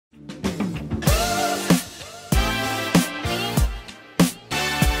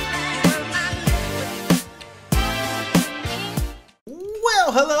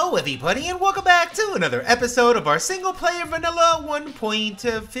Hello everybody and welcome back to another episode of our single player vanilla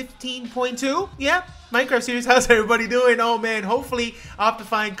 1.15.2. Yeah, Minecraft series. How's everybody doing? Oh man, hopefully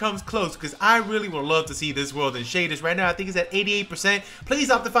Optifine comes close because I really would love to see this world in shaders. Right now I think it's at 88%. Please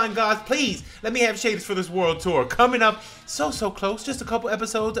Optifine gods, please let me have shaders for this world tour. Coming up so close, just a couple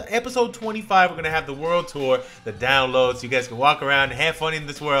episodes. Episode 25 we're gonna have the world tour, the downloads, so you guys can walk around and have fun in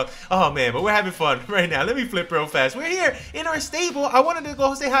this world. Oh man, but we're having fun right now. Let me flip real fast. We're here in our stable. I wanted to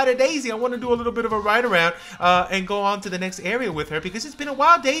go say hi to Daisy. I want to do a little bit of a ride around and go on to the next area with her because it's been a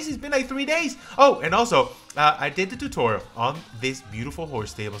while. Daisy's been like 3 days. Oh, and also I did the tutorial on this beautiful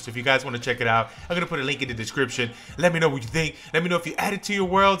horse stable, so if you guys want to check it out, I'm gonna put a link in the description. Let me know what you think. Let me know if you add it to your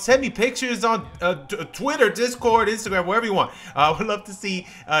world. Send me pictures on Twitter, Discord, Instagram, wherever you want. I would love to see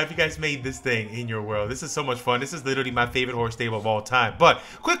if you guys made this thing in your world. This is so much fun. This is literally my favorite horse stable of all time. But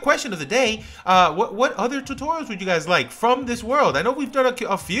quick question of the day: what other tutorials would you guys like from this world? I know we've done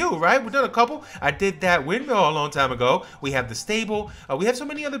a few, right? We've done a couple. I did that windmill a long time ago. We have the stable. We have so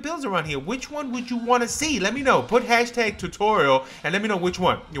many other builds around here. Which one would you want to see? Let me know. Put hashtag tutorial and let me know which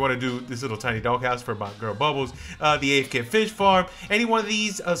one you want to do. This little tiny doghouse for my girl Bubbles, the AFK fish farm, any one of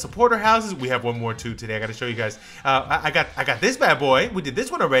these supporter houses. We have one more too today. I got to show you guys. I got this bad boy. We did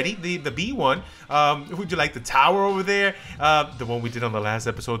this one already, the B one. Would you like the tower over there? The one we did on the last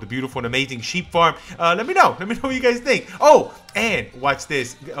episode, the beautiful and amazing sheep farm. Let me know. Let me know what you guys think. Oh, and watch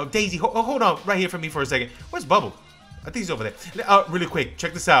this. Daisy, hold on right here for me for a second. Where's Bubbles? I think he's over there. Really quick,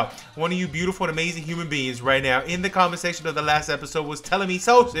 check this out. One of you beautiful and amazing human beings right now in the comment section of the last episode was telling me,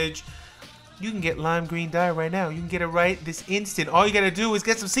 Sausage, you can get lime green dye right now. You can get it right this instant. All you gotta do is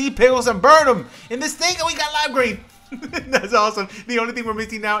get some seed pickles and burn them in this thing, and we got lime green. That's awesome. The only thing we're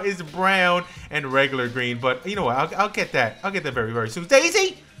missing now is brown and regular green, but you know what? I'll get that. I'll get that very soon.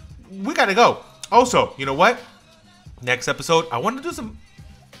 Daisy, we gotta go. Also, you know what? Next episode, I want to do some...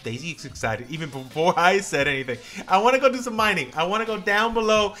 Daisy is excited even before I said anything. I want to go do some mining. I want to go down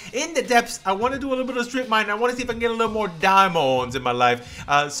below in the depths. I want to do a little bit of strip mining. I want to see if I can get a little more diamonds in my life.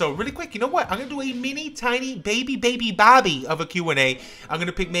 So really quick, you know what? I'm going to do a mini tiny baby Bobby of a Q&A. I'm going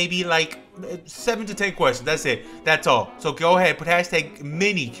to pick maybe like 7 to 10 questions. That's it. That's all. So go ahead, put hashtag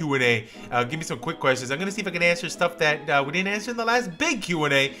mini Q&A. Give me some quick questions. I'm going to see if I can answer stuff that we didn't answer in the last big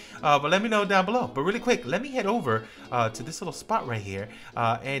Q&A. But let me know down below. But really quick, let me head over to this little spot right here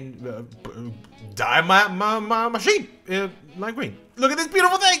and dye my sheep lime green. Look at this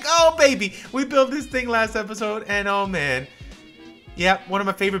beautiful thing. Oh baby, we built this thing last episode, and oh man, yeah, one of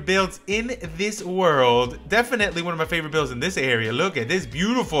my favorite builds in this world. Definitely one of my favorite builds in this area. Look at this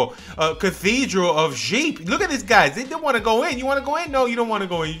beautiful cathedral of sheep. Look at this, guys. They want to go in. You want to go in? No, you don't want to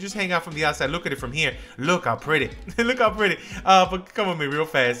go in. You just hang out from the outside. Look at it from here. Look how pretty. Look how pretty. But come with me real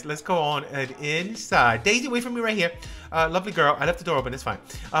fast. Let's go on and inside. Daisy, wait for me right here. Lovely girl. I left the door open. It's fine.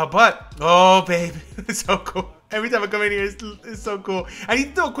 But, oh, baby. It's so cool. Every time I come in here, it's so cool. I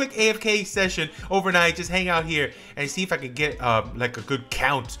need to do a quick AFK session overnight. Just hang out here and see if I can get like a good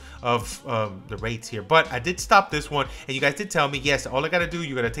count of the rates here. But I did stop this one, and you guys did tell me, yes, all I got to do,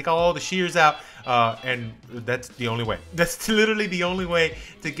 you got to take all the shears out, and that's the only way. That's literally the only way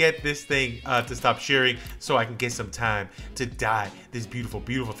to get this thing to stop shearing so I can get some time to dye this beautiful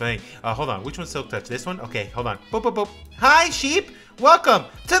thing. Hold on. Which one's Silk Touch? This one? Okay, hold on. Boop, boop, boop. Hi, sheep. Welcome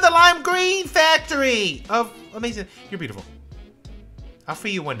to the lime green factory of amazing. You're beautiful. I'll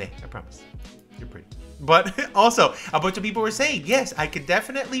free you one day. I promise. You're pretty. But also, a bunch of people were saying, yes, I could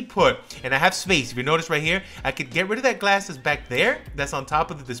definitely put, and I have space. If you notice right here, I could get rid of that glass that's back there, that's on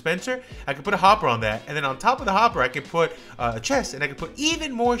top of the dispenser. I could put a hopper on that. And then on top of the hopper, I could put a chest, and I could put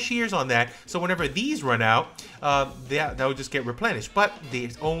even more shears on that. So whenever these run out, that would just get replenished. But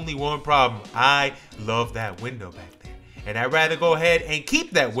there's only one problem. I love that window back there. And I'd rather go ahead and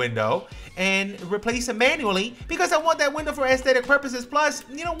keep that window and replace it manually because I want that window for aesthetic purposes. Plus,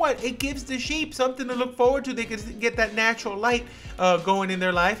 you know what? It gives the sheep something to look forward to. They can get that natural light going in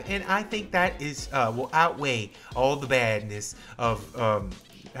their life. And I think that is will outweigh all the badness of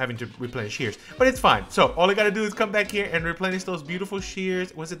having to replenish shears. But it's fine. So all I got to do is come back here and replenish those beautiful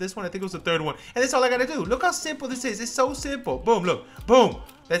shears. Was it this one? I think it was the third one. And that's all I got to do. Look how simple this is. It's so simple. Boom, look. Boom.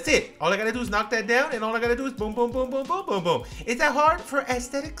 That's it. All I gotta do is knock that down, and all I gotta do is boom, boom, boom, boom, boom, boom, boom. Is that hard for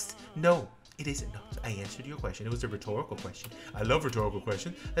aesthetics? No, it isn't. No, I answered your question. It was a rhetorical question. I love rhetorical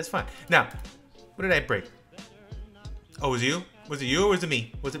questions. That's fine. Now, what did I break? Oh, was it you? Was it you or was it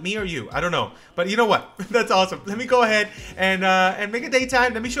me? Was it me or you? I don't know. But you know what? That's awesome. Let me go ahead and make it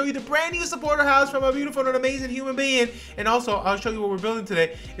daytime. Let me show you the brand new supporter house from a beautiful and amazing human being. And also, I'll show you what we're building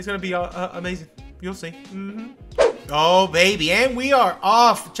today. It's gonna be amazing. You'll see. Oh, baby, and we are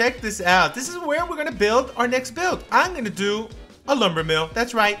off. Check this out. This is where we're gonna build our next build. I'm gonna do a lumber mill.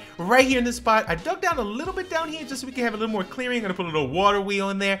 That's right. Right here in this spot. I dug down a little bit down here just so we can have a little more clearing. I'm going to put a little water wheel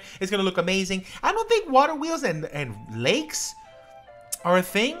in there. It's going to look amazing. I don't think water wheels and lakes are a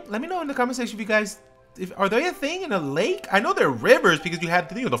thing. Let me know in the comment section if you guys... are they a thing in a lake? I know they're rivers because you have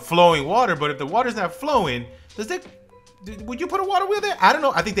the flowing water, but if the water's not flowing, would you put a water wheel there? I don't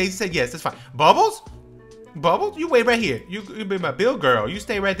know. I think Daisy said yes. That's fine. Bubbles? Bubbles? You wait right here. You be my bill girl. You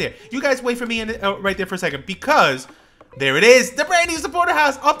stay right there. You guys wait for me right there for a second because there it is. The brand new supporter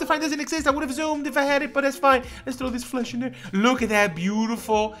house. Optifine doesn't exist. I would have zoomed if I had it, but that's fine. Let's throw this flesh in there. Look at that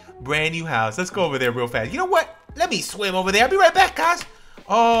beautiful brand new house. Let's go over there real fast. You know what? Let me swim over there. I'll be right back, guys.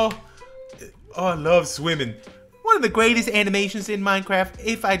 Oh, I love swimming. One of the greatest animations in Minecraft,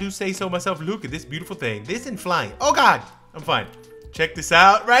 if I do say so myself. Look at this beautiful thing. This and flying. Oh, God. I'm fine. Check this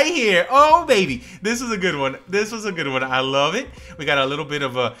out right here. Oh, baby. This was a good one. This was a good one. I love it. We got a little bit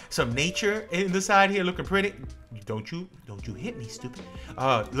of some nature in the side here looking pretty. Don't you hit me, stupid.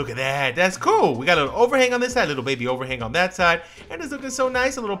 Look at that. That's cool. We got a little overhang on this side, little baby overhang on that side. And it's looking so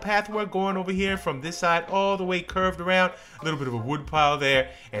nice. A little pathwork going over here from this side all the way curved around. A little bit of a wood pile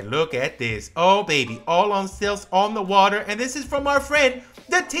there. And look at this. Oh, baby. All on stilts on the water. And this is from our friend,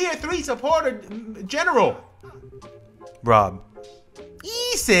 the Tier 3 supporter general, Rob.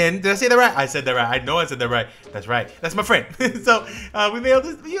 Eason, did I say that right? I said that right. I know I said that right. That's right. That's my friend. So we mailed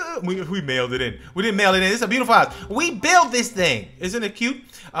this. We mailed it in. We didn't mail it in. This is a beautiful house. We built this thing. Isn't it cute?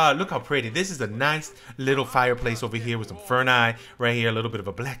 Look how pretty. This is a nice little fireplace over here with some ferni right here. A little bit of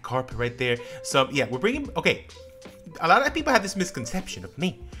a black carpet right there. So yeah, we're bringing. Okay, a lot of people have this misconception of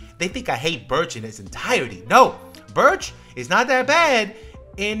me. They think I hate birch in its entirety. No, birch is not that bad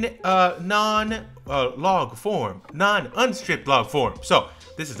in non-log form, non-unstripped log form. So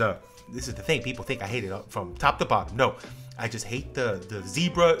this is the thing. People think I hate it from top to bottom. No, I just hate the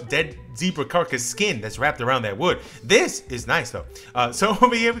dead zebra carcass skin that's wrapped around that wood. This is nice though. So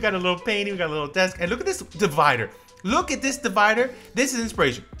over here we got a little painting, we got a little desk, and look at this divider. Look at this divider. This is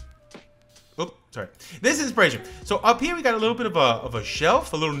inspiration. Oh, sorry. This is inspiration. So up here we got a little bit of a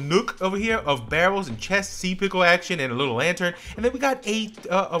shelf, a little nook over here of barrels and chests, sea pickle action, and a little lantern. And then we got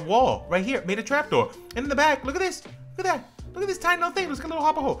a wall right here, made a trapdoor. And in the back, look at this. Look at that. Look at this tiny little thing. Let's get a little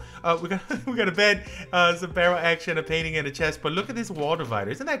hopper hole. We got a bed, some barrel action, a painting, and a chest. But look at this wall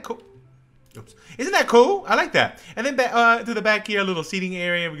divider. Isn't that cool? Oops. Isn't that cool? I like that. And then to the back here, a little seating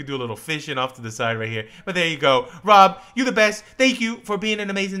area. We can do a little fishing off to the side right here. But there you go. Rob, you the best. Thank you for being an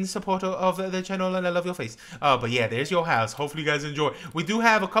amazing supporter of the channel, and I love your face. But yeah, there's your house. Hopefully you guys enjoy. We do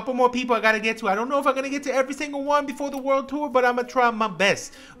have a couple more people I got to get to. I don't know if I'm going to get to every single one before the world tour, but I'm going to try my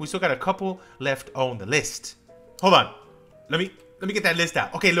best. We still got a couple left on the list. Hold on. Let me get that list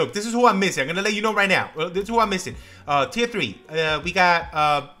out. Okay, look, this is who I'm missing. I'm going to let you know right now. This is who I'm missing. Tier 3. We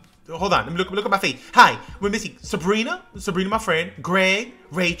got... hold on, let me look at my face. Hi, we're missing Sabrina, my friend, Greg,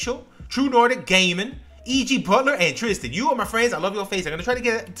 Rachel, True Nordic Gaming, E.G. Butler, and Tristan. You are my friends. I love your face. I'm gonna try to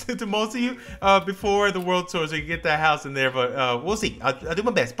get to most of you before the world tour, so you can get that house in there. But we'll see. I'll do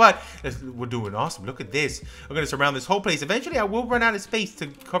my best. But we're doing awesome. Look at this. We're gonna surround this whole place. Eventually, I will run out of space to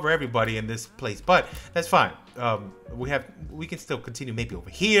cover everybody in this place, but that's fine. We can still continue maybe over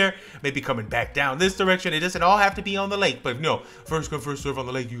here, maybe coming back down this direction. It doesn't all have to be on the lake, but no, first come first serve on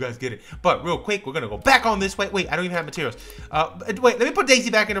the lake. You guys get it. But real quick, we're gonna go back on this way. Wait, I don't even have materials. Wait, let me put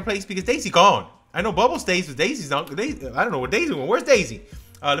Daisy back in her place because Daisy gone. I know Bubble stays with Daisy's not. I don't know where Daisy went. Where's Daisy?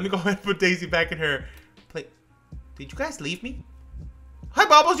 Let me go ahead and put Daisy back in her place. Did you guys leave me? Hi,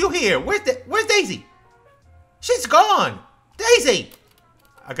 Bubbles, you here? Where's Daisy? She's gone. Daisy.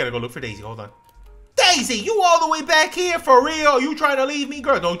 I gotta go look for Daisy. Hold on. Daisy, you all the way back here for real? You trying to leave me,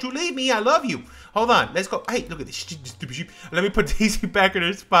 girl? Don't you leave me? I love you. Hold on. Let's go. Hey, look at this stupid sheep. Let me put Daisy back in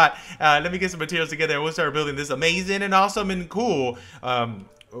her spot. Let me get some materials together and we'll start building this amazing and awesome and cool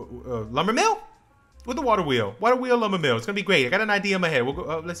lumber mill. With the water wheel lumber mill. It's gonna be great. I got an idea in my head. We'll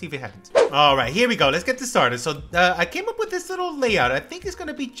go, let's see if it happens. All right, here we go. Let's get this started. So I came up with this little layout. I think it's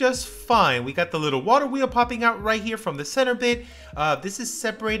gonna be just fine. We got the little water wheel popping out right here from the center bit. This is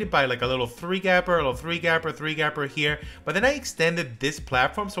separated by like a little three gapper here. But then I extended this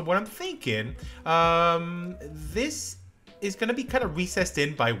platform. So what I'm thinking, this is gonna be kind of recessed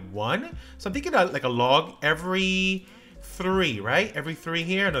in by one. So I'm thinking like a log every 3, right? Every 3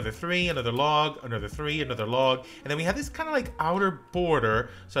 here, another 3, another log, another 3, another log, and then we have this kind of like outer border.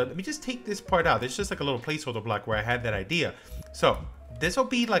 So let me just take this part out. There's just like a little placeholder block where I had that idea. So this will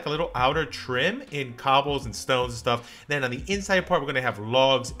be like a little outer trim in cobbles and stones and stuff. Then on the inside part, we're gonna have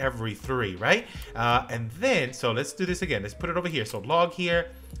logs every 3, right? And then, so let's do this again. Let's put it over here. So log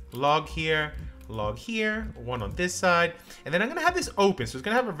here, log here, one on this side, and then I'm gonna have this open, so it's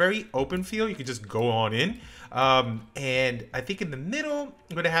gonna have a very open feel. You can just go on in, and I think in the middle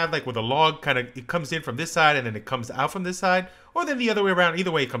I'm gonna have like where the log kind of, it comes in from this side and then it comes out from this side, or then the other way around.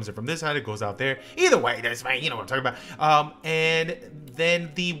 Either way, it comes in from this side, it goes out there. Either way, that's fine. You know what I'm talking about. And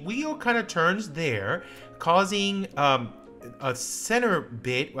then the wheel kind of turns there, causing a center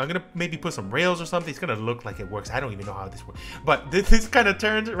bit. I'm gonna maybe put some rails or something. It's gonna look like it works. I don't even know how this works, but this kind of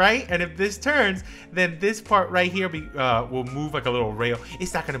turns, right? And if this turns, then this part right here will move like a little rail.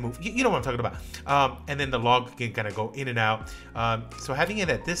 It's not gonna move. You know what I'm talking about. And then the log can kind of go in and out. So having it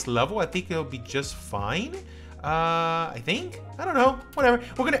at this level, I think it'll be just fine. I think, I don't know, whatever.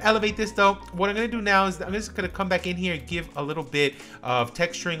 We're gonna elevate this though. What I'm gonna do now is I'm just gonna come back in here and give a little bit of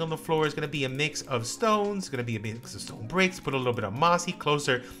texturing on the floor. It's gonna be a mix of stones, it's gonna be a mix of stone bricks, put a little bit of mossy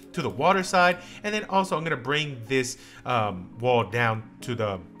closer to the water side, and then also I'm gonna bring this wall down to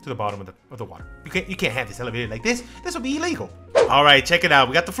the bottom of the water. You can't have this elevated like this. This will be illegal. All right, check it out.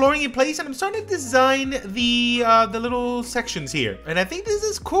 We got the flooring in place, and I'm starting to design the little sections here. And I think this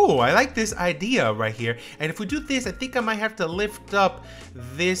is cool. I like this idea right here. And if we do this, I think I might have to lift up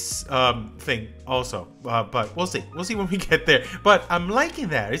this thing also. But we'll see. We'll see when we get there. But I'm liking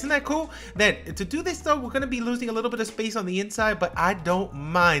that. Isn't that cool? Then to do this though, we're gonna be losing a little bit of space on the inside, but I don't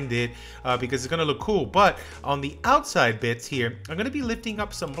mind it because it's gonna look cool. But on the outside bits here, I'm gonna be lifting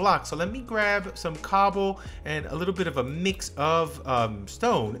up some blocks. So let me grab some cobble and a little bit of a mix of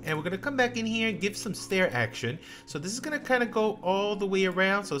stone, and we're gonna come back in here and give some stair action. So this is gonna kind of go all the way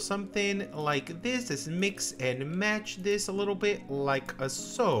around. So something like this. Let's mix and match this a little bit like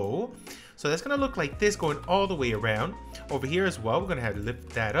so. So that's gonna look like this going all the way around. Over here as well, we're gonna have to lift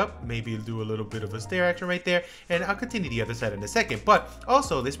that up, maybe do a little bit of a stair action right there, and I'll continue the other side in a second. But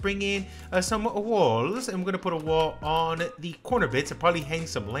also, let's bring in some walls, and we're gonna put a wall on the corner bits and probably hang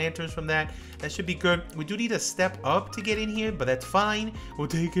some lanterns from that. That should be good. We do need a step up to get in here, but that's fine. We'll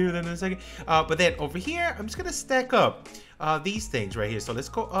take care of that in a second. But then over here, I'm just gonna stack up these things right here. So let's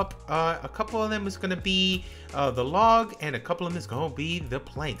go up. A couple of them is gonna be the log, and a couple of them is gonna be the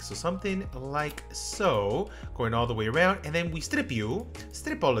plank. So something like so, going all the way around, and then we strip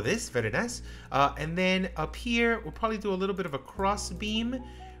all of this. Very nice. And then up here, we'll probably do a little bit of a cross beam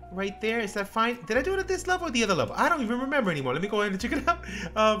right there. Is that fine? Did I do it at this level or the other level? I don't even remember anymore. Let me go ahead and check it out.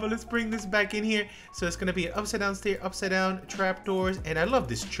 But let's bring this back in here. So it's gonna be an upside down stair, upside down trapdoors, and I love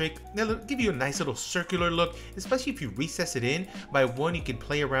this trick. It'll give you a nice little circular look, especially if you recess it in by one. You can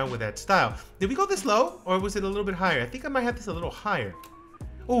play around with that style. Did we go this low, or was it a little bit higher? I think I might have this a little higher.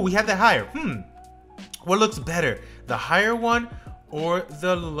 Oh, we have that higher. What looks better, the higher one or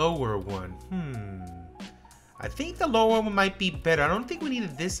the lower one? I think the lower one might be better. I don't think we need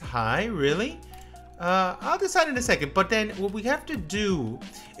it this high, really. I'll decide in a second. But then what we have to do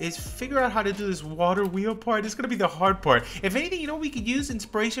is figure out how to do this water wheel part. It's gonna be the hard part. If anything, you know, we could use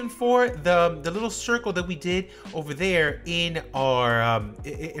inspiration for the little circle that we did over there in our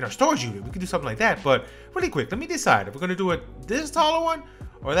storage unit. We could do something like that. But really quick, let me decide if we're gonna do this taller one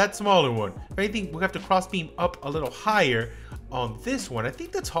or that smaller one. If anything, we have to cross beam up a little higher on this one. I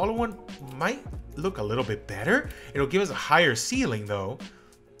think the taller one might look a little bit better. It'll give us a higher ceiling though.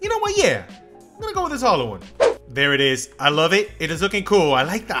 You know what? Yeah, I'm gonna go with the taller one. There it is. I love it. It is looking cool. I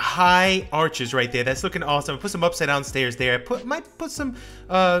like the high arches right there. That's looking awesome. Put some upside down stairs there. Might put some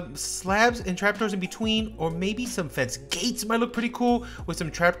slabs and trapdoors in between, or maybe some fence gates might look pretty cool with some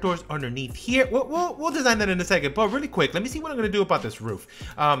trapdoors underneath here. We'll design that in a second. But really quick, let me see what I'm gonna do about this roof.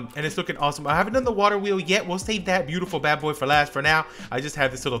 And it's looking awesome. I haven't done the water wheel yet. We'll save that beautiful bad boy for last. For now, I just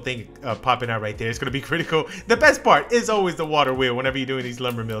have this little thing popping out right there. It's gonna be pretty cool. The best part is always the water wheel whenever you're doing these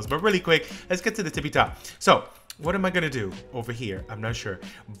lumber mills. But really quick, let's get to the tippy top. So what am I gonna do over here? I'm not sure,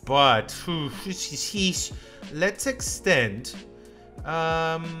 but let's extend.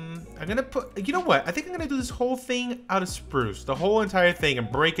 I'm gonna put, you know what? I think I'm gonna do this whole thing out of spruce, the whole entire thing,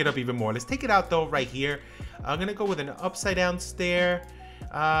 and break it up even more. Let's take it out though right here. I'm gonna go with an upside down stair.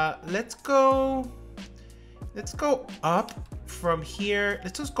 Let's go up from here.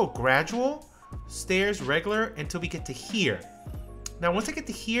 Let's just go gradual stairs, regular, until we get to here. Now, once I get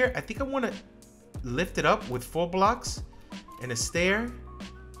to here, I think I want to lift it up with 4 blocks and a stair.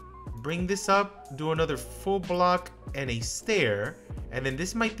 Bring this up, do another full block and a stair, and then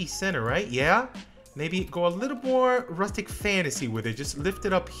this might be center, right? Yeah, maybe go a little more rustic fantasy with it. Just lift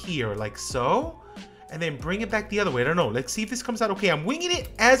it up here like so, and then bring it back the other way. I don't know. Let's see if this comes out okay. I'm winging it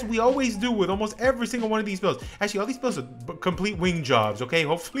as we always do with almost every single one of these builds. Actually, all these builds are complete wing jobs, okay?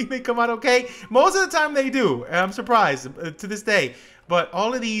 Hopefully they come out okay. Most of the time they do. I'm surprised to this day. But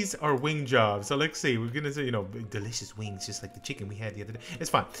all of these are wing jobs. So let's see. We're going to say, you know, delicious wings, just like the chicken we had the other day. It's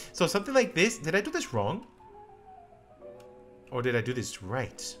fine. So something like this. Did I do this wrong? Or did I do this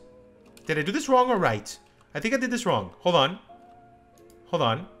right? Did I do this wrong or right? I think I did this wrong. Hold on. Hold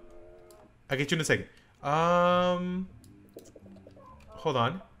on. I'll get you in a second. Hold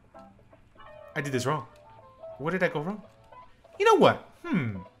on. I did this wrong. Where did I go wrong? You know what?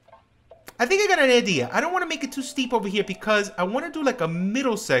 I think I got an idea. I don't want to make it too steep over here because I want to do like a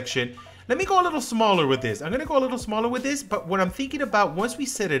middle section. Let me go a little smaller with this. I'm going to go a little smaller with this, but what I'm thinking about once we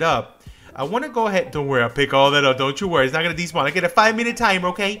set it up, I want to go ahead. Don't worry, I'll pick all that up. Don't you worry. It's not going to despawn. I get a 5-minute timer,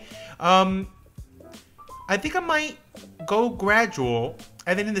 okay? I think I might go gradual,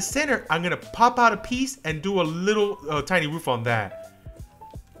 and then in the center, I'm going to pop out a piece and do a little tiny roof on that.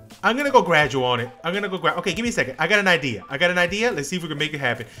 I'm going to go gradual on it. I'm going to go okay, give me a second. I got an idea. Let's see if we can make it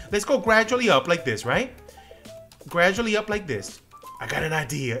happen. Let's go gradually up like this, right? Gradually up like this. I got an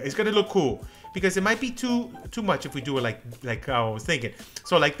idea. It's going to look cool because it might be too much if we do it like how I was thinking.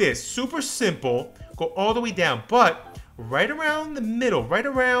 So like this, super simple, go all the way down, but right around the middle, right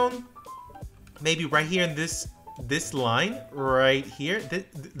around maybe right here in this line right here,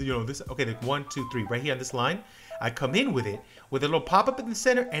 okay, like 1, 2, 3, right here on this line. I come in with it with a little pop-up in the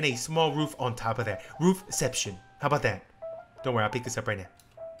center and a small roof on top of that. Roofception. How about that? Don't worry, I'll pick this up right now.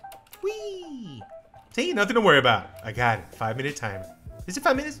 Whee! See, nothing to worry about. I got it. 5-minute timer. Is it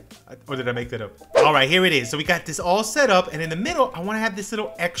 5 minutes? Or did I make that up? All right, here it is. So we got this all set up, and in the middle, I want to have this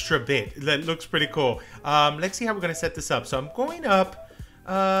little extra bit that looks pretty cool. Let's see how we're gonna set this up. So I'm going up.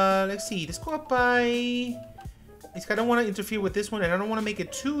 Let's see. Let's go up by. I don't want to interfere with this one, and I don't want to make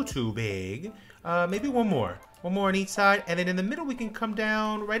it too big. Maybe one more on each side, and then in the middle we can come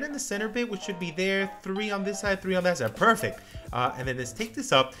down right in the center bit, which should be there. 3 on this side, 3 on that side. Perfect. And then let's take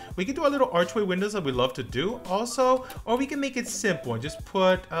this up. We can do our little archway windows that we love to do also, or we can make it simple and just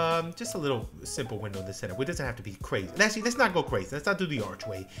put just a little simple window in the center. It doesn't have to be crazy. Actually, let's not go crazy. Let's not do the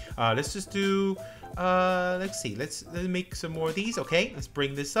archway. Let's just do let's see. Let's make some more of these. Okay, let's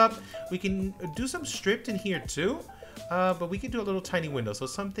bring this up. We can do some stripped in here too. But we can do a little tiny window. So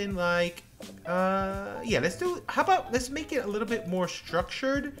something like, yeah, let's make it a little bit more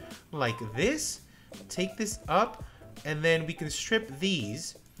structured like this. Take this up, and then we can strip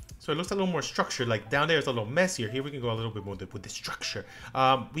these. So it looks a little more structured. Like down there, it's a little messier. Here we can go a little bit more with the structure.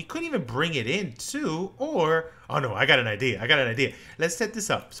 We could even bring it in too, or, oh no, I got an idea. Let's set this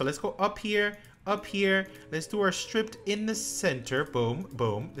up. So let's go up here. Let's do our stripped in the center. Boom,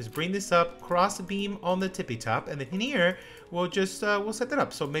 boom. Let's bring this up, cross beam on the tippy top, and then in here we'll just we'll set that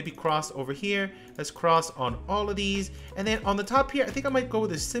up. So maybe cross over here. Let's cross on all of these, and then on the top here, I think I might go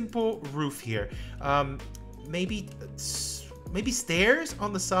with a simple roof here. Maybe stairs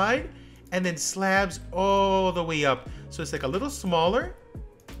on the side, and then slabs all the way up. So it's like a little smaller.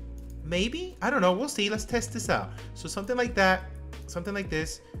 Maybe, I don't know. We'll see. Let's test this out. So something like that, something like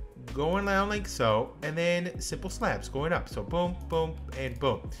this. Going down like so, and then simple slabs going up. So boom, boom, and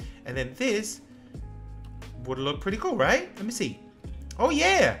boom. And then this would look pretty cool, right? Let me see. Oh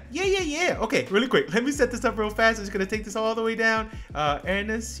yeah. Okay, really quick. Let me set this up real fast. I'm just gonna take this all the way down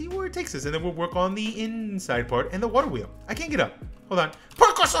and see where it takes us. And then we'll work on the inside part and the water wheel. I can't get up. Hold on.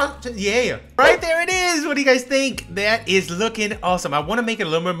 Yeah. Right there it is. What do you guys think? That is looking awesome. I want to make it a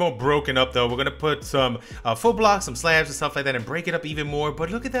little bit more broken up though. We're going to put some full blocks, some slabs and stuff like that and break it up even more. But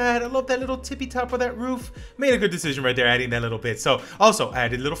look at that. I love that little tippy top of that roof. Made a good decision right there adding that little bit. So also I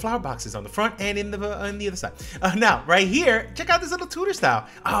added little flower boxes on the front and in the on the other side. Now right here, check out this little Tudor style.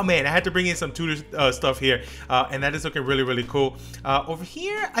 Oh man, I had to bring in some Tudor stuff here. And that is looking really cool. Over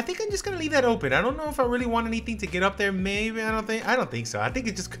here, I think I'm just going to leave that open. I don't know if I really want anything to get up there. Maybe I don't think so. I think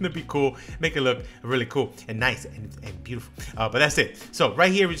it's just gonna be cool, make it look really cool and nice and beautiful. But that's it. So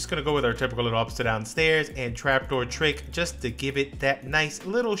right here, we're just gonna go with our typical little upside down stairs and trapdoor trick just to give it that nice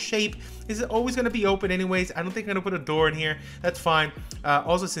little shape. Is it always gonna be open anyways? I don't think I'm gonna put a door in here. That's fine.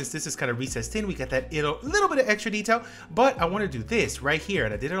 Also, since this is kind of recessed in, we got that little bit of extra detail. But I want to do this right here,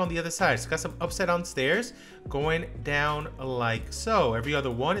 and I did it on the other side. So got some upside down stairs going down like so. Every other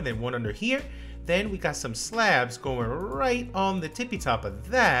one, and then one under here. Then we got some slabs going right on the tippy top of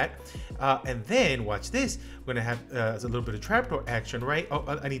that. And then watch this. We're gonna have a little bit of trapdoor action, right? Oh,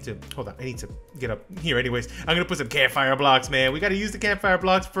 I need to, hold on. I need to get up here anyways. I'm gonna put some campfire blocks, man. We gotta use the campfire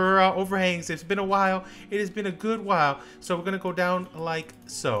blocks for overhangs. It's been a while. It has been a good while. So we're gonna go down like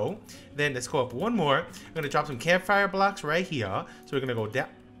so. Then let's go up one more. I'm gonna drop some campfire blocks right here. So we're gonna go down.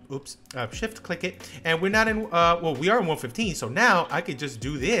 oops, shift click it, and we're not in, well, we are in 115, so now I could just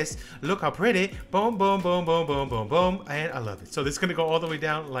do this. Look how pretty. Boom, boom, boom, boom, boom, boom, boom, and I love it. So this is gonna go all the way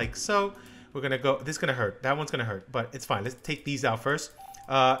down like so. We're gonna go, this is gonna hurt. That one's gonna hurt, but it's fine. Let's take these out first.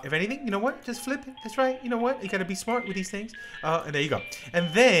 If anything, you know what? Just flip it. That's right. You know what? You gotta be smart with these things. And there you go.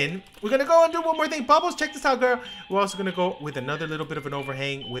 And then we're gonna go and do one more thing. Bubbles, check this out, girl. We're also gonna go with another little bit of an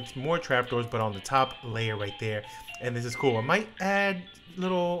overhang with more trapdoors, but on the top layer right there. And this is cool. I might add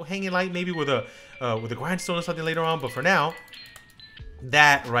little hanging light, maybe with a grindstone or something later on. But for now,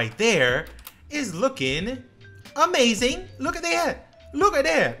 that right there is looking amazing. Look at that. Look at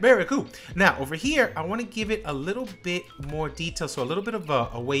that. Very cool. Now, over here, I want to give it a little bit more detail. So a little bit of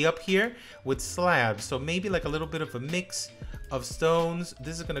a way up here with slabs. So maybe like a little bit of a mix of stones.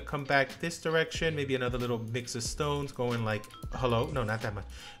 This is going to come back this direction. Maybe another little mix of stones going like, hello? No, not that much.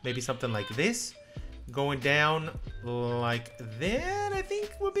 Maybe something like this. Going down like that, I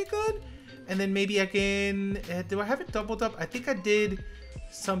think would be good. And then maybe I can, do I have it doubled up? I think I did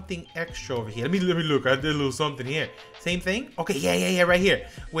something extra over here. Let me look. I did a little something here. Same thing. Okay, yeah, right here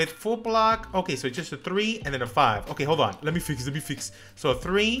with full block. Okay, so just a 3 and then a 5. Okay, hold on. Let me fix. So a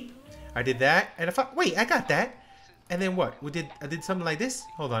 3, I did that, and a 5. Wait, I got that. And then what? I did something like this.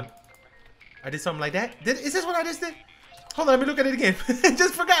 Hold on. I did something like that. Is this what I just did? Hold on, let me look at it again.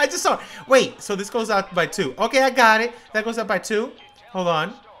 Just forgot. I just saw it. Wait, so this goes out by 2. Okay, I got it. That goes out by 2. Hold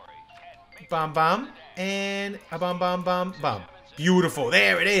on. Bam, bam, and a bam, bam, bam, bam. Beautiful.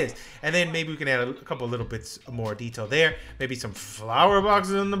 There it is. And then maybe we can add a couple little bits more detail there. Maybe some flower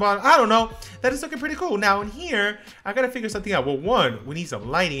boxes on the bottom. I don't know. That is looking pretty cool. Now in here, I got to figure something out. Well, one, we need some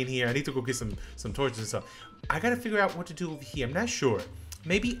lighting in here. I need to go get some torches and stuff. I got to figure out what to do over here. I'm not sure.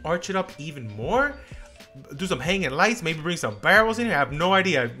 Maybe arch it up even more. Do some hanging lights. Maybe bring some barrels in here. I have no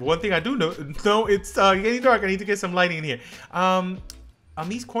idea. One thing I do know, it's getting dark. I need to get some lighting in here. On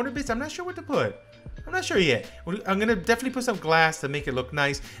these corner bits, I'm not sure what to put. I'm not sure yet. I'm gonna definitely put some glass to make it look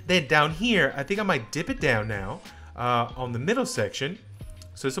nice. Then down here, I think I might dip it down now on the middle section.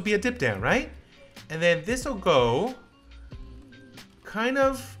 So this will be a dip down, right? And then this will go kind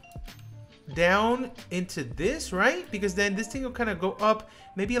of down into this, right? Because then this thing will kind of go up.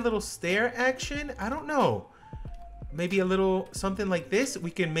 Maybe a little stair action. I don't know. Maybe a little something like this.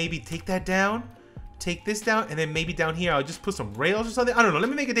 We can maybe take that down. Take this down, and then maybe down here I'll just put some rails or something. I don't know. Let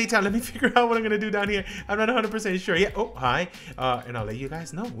me make a daytime. Let me figure out what I'm gonna do down here. I'm not 100% sure. Yeah. Oh, hi. And I'll let you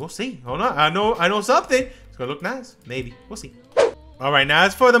guys know. We'll see. Hold on. I know something. It's gonna look nice. Maybe. We'll see. All right. Now,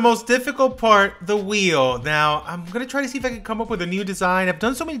 as for the most difficult part, the wheel. Now, I'm gonna try to see if I can come up with a new design. I've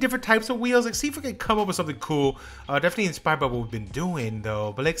done so many different types of wheels. Let's see if we can come up with something cool. Definitely inspired by what we've been doing,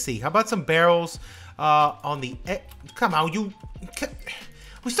 though. But let's see. How about some barrels on the? Come on, you.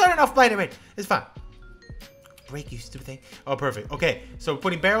 We're starting off by the red. It's fine. Break, you stupid thing. Oh, perfect. Okay, so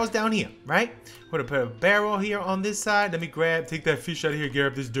putting barrels down here, right? We're gonna put a barrel here on this side. Let me take that fish out of here,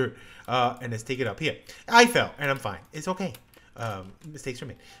 grab this dirt, and let's take it up here. I fell, and I'm fine. It's okay. Mistakes are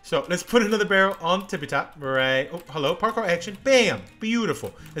made. So let's put another barrel on tippy top, right? Oh, hello, parkour action. Bam,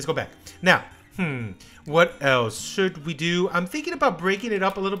 beautiful. Let's go back. Now, what else should we do? I'm thinking about breaking it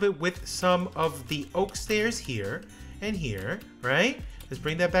up a little bit with some of the oak stairs here and here, right? Let's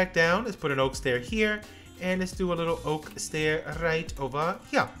bring that back down. Let's put an oak stair here. And let's do a little oak stair right over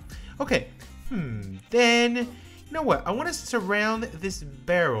here. Okay. Then, you know what? I want to surround this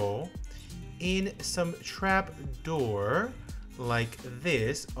barrel in some trap door like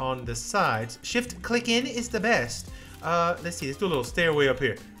this on the sides. Shift click in is the best. Let's see. Let's do a little stairway up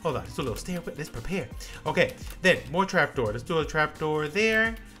here. Hold on. Let's do a little stairway. Let's prepare. Okay. Then more trapdoor. Let's do a trapdoor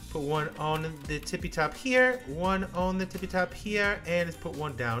there. Put one on the tippy top here, one on the tippy top here, and let's put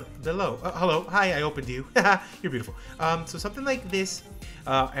one down below. Hello, hi, I opened you. You're beautiful. So something like this,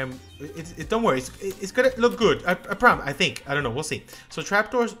 and don't worry, it's gonna look good. I promise. I think. I don't know. We'll see. So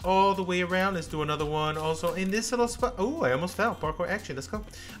trapdoors all the way around. Let's do another one also in this little spot. Oh, I almost fell. Parkour action. Let's go.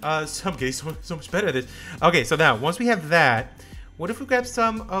 So I'm getting so much better at this. Okay, so now once we have that, what if we grab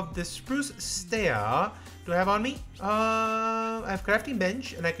some of the spruce stair? Do I have on me? I have crafting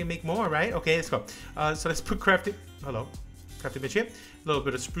bench, and I can make more, right? Okay, let's go. So let's put crafting. Hello, crafting bench here. A little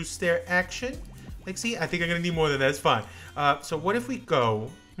bit of spruce stair action. Let's see. I think I'm gonna need more than that. It's fine. So what if we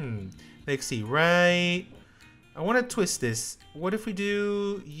go? Let's see. Right. I want to twist this. What if we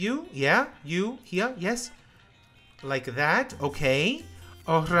do you? Yeah, you here. Yes. Like that. Okay.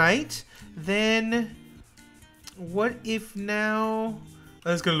 All right. Then what if now?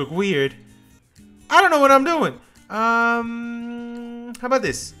 That's gonna look weird. I don't know what I'm doing. How about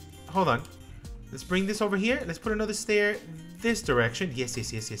this? Hold on. Let's bring this over here. Let's put another stair this direction.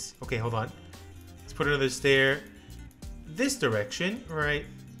 Yes. Okay, hold on. Let's put another stair this direction right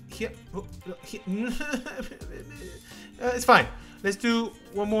here. Oh, here. It's fine. Let's do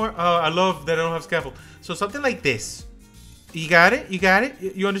one more. I love that I don't have scaffold. So something like this. You got it? You got it?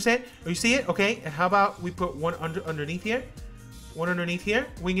 You understand? You see it? Okay. And how about we put one underneath here? One underneath here.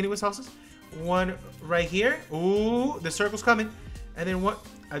 Winging it with sauces. One right here. Ooh, the circle's coming. And then what?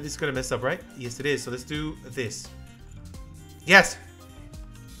 This is going to mess up, right? Yes, it is. So let's do this. Yes.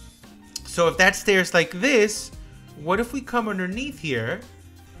 So if that stair's like this, what if we come underneath here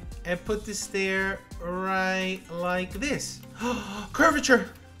and put the stair right like this? Curvature.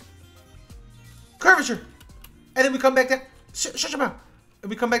 Curvature. And then we come back down. Shut your mouth. And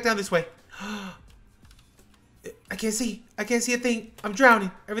we come back down this way. I can't see. I can't see a thing. I'm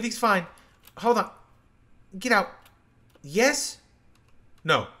drowning. Everything's fine. Hold on. Get out. Yes?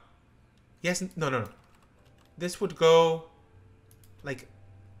 No. Yes? No, no, no. This would go like...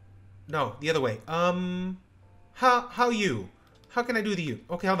 No, the other way. How you? How can I do the you?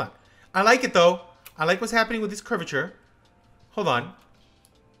 Okay, hold on. I like it though. I like what's happening with this curvature. Hold on.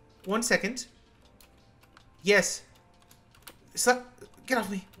 1 second. Yes. Get off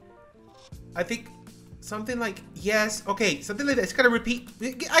me. I think something like yes. Okay, something like that. It's gotta repeat.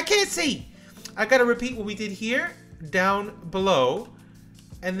 I can't see. I gotta repeat what we did here down below.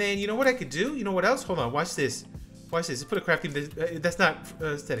 And then you know what I could do? You know what else? Hold on. Watch this. Watch this. Let's put a crafting. That's not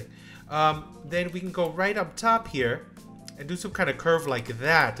aesthetic. Then we can go right up top here and do some kind of curve like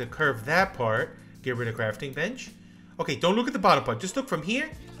that to curve that part. Get rid of crafting bench. Okay, don't look at the bottom part. Just look from here.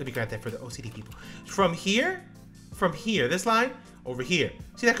 Let me grab that for the OCD people. From here, this line over here.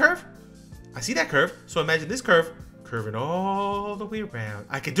 See that curve? I see that curve. So imagine this curve curving all the way around.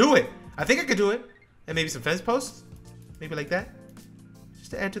 I could do it. I think I could do it. And maybe some fence posts. Maybe like that.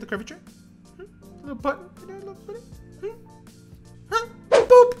 Just to add to the curvature. A little button.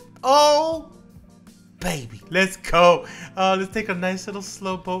 Boop. Oh, baby. Let's go. Let's take a nice little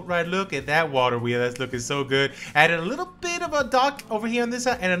slow boat ride. Look at that water wheel. That's looking so good. Added a little bit of a dock over here on this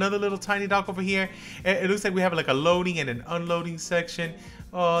side and another little tiny dock over here. It looks like we have like a loading and an unloading section.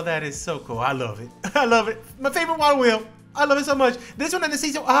 Oh, that is so cool. I love it. I love it. My favorite water wheel. I love it so much. This one in the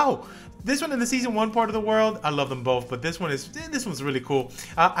season. Ow. This one in the season 1 part of the world, I love them both, but this one's really cool.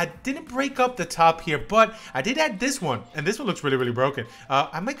 I didn't break up the top here, but I did add this one, and this one looks really, really broken.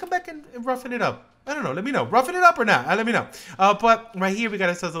 I might come back and roughen it up. I don't know. Let me know. Roughing it up or not? Let me know. But right here, we got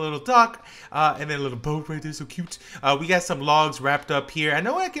ourselves a little dock and then a little boat right there. So cute. We got some logs wrapped up here. I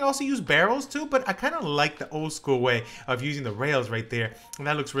know I can also use barrels too, but I kind of like the old school way of using the rails right there. And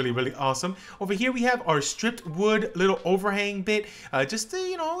that looks really, really awesome. Over here, we have our stripped wood little overhang bit. Just to,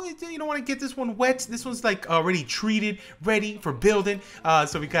 you don't want to get this one wet. This one's like already treated, ready for building.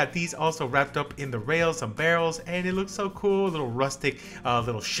 So we got these also wrapped up in the rails, some barrels, and it looks so cool. A little rustic,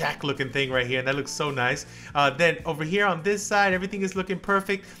 little shack looking thing right here. And that looks so nice. Then over here on this side, everything is looking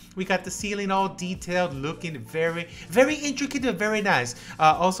perfect. We got the ceiling all detailed, looking very, very intricate and very nice.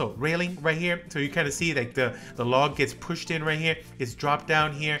 Also railing right here, so you kind of see like the log gets pushed in right here. It's dropped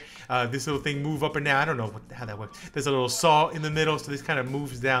down here. This little thing move up and down. I don't know how that works. There's a little saw in the middle, so this kind of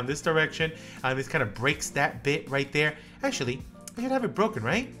moves down this direction. This kind of breaks that bit right there. Actually, I should have it broken,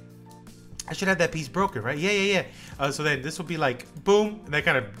 right? I should have that piece broken, right? Yeah. So then this will be like, boom, and that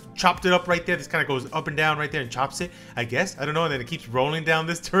kind of chopped it up right there. This kind of goes up and down right there and chops it, I guess. I don't know, and then it keeps rolling down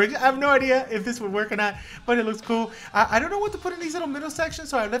this direction. I have no idea if this would work or not, but it looks cool. I don't know what to put in these little middle sections,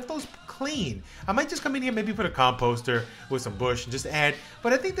 so I left those clean. I might just come in here, maybe put a composter with some bush and just add,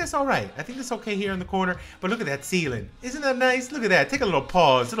 but I think that's all right. I think that's okay here in the corner, but look at that ceiling. Isn't that nice? Look at that. Take a little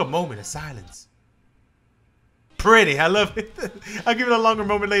pause, a little moment of silence. Pretty. I love it. I'll give it a longer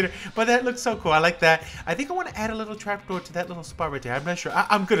moment later, but that looks so cool. I like that. I think I want to add a little trapdoor to that little spot right there. I'm not sure.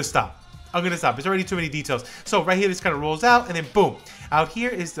 I'm gonna stop. It's already too many details. So right here, this kind of rolls out, and then boom. Out here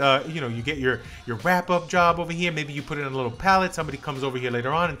is, you get your wrap-up job over here. Maybe you put it in a little pallet. Somebody comes over here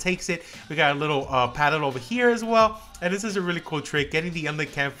later on and takes it. We got a little pallet over here as well. And this is a really cool trick, getting the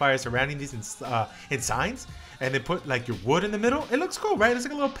unlit campfire surrounding these in signs. And then put like your wood in the middle. It looks cool, right? It's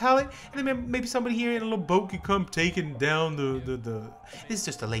like a little pallet. And then maybe somebody here in a little boat could come taking down the This is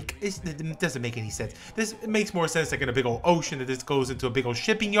just a lake. It doesn't make any sense. It makes more sense like in a big old ocean that this goes into a big old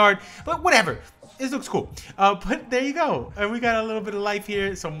shipping yard. But whatever. This looks cool. But there you go. And we got a little bit of life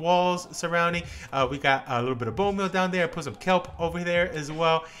here. Some walls surrounding. We got a little bit of bone meal down there. Put some kelp over there as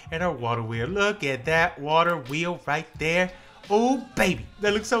well. And our water wheel. Look at that water wheel right there. Oh, baby.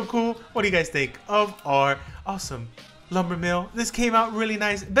 That looks so cool. What do you guys think of our awesome lumber mill. This came out really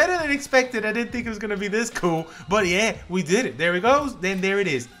nice. Better than expected. I didn't think it was going to be this cool. But yeah, we did it. There it goes. Then there it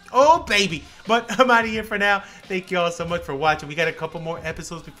is. Oh, baby. But I'm out of here for now. Thank you all so much for watching. We got a couple more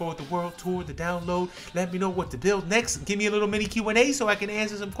episodes before the world tour, the download. Let me know what to build next. Give me a little mini Q&A so I can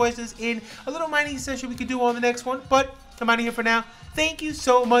answer some questions in a little mining session we could do on the next one. But I'm out of here for now. Thank you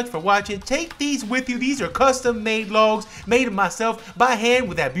so much for watching. Take these with you. These are custom made logs made of myself by hand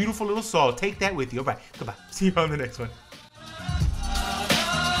with that beautiful little saw. Take that with you. All right. Goodbye. See you on the next one.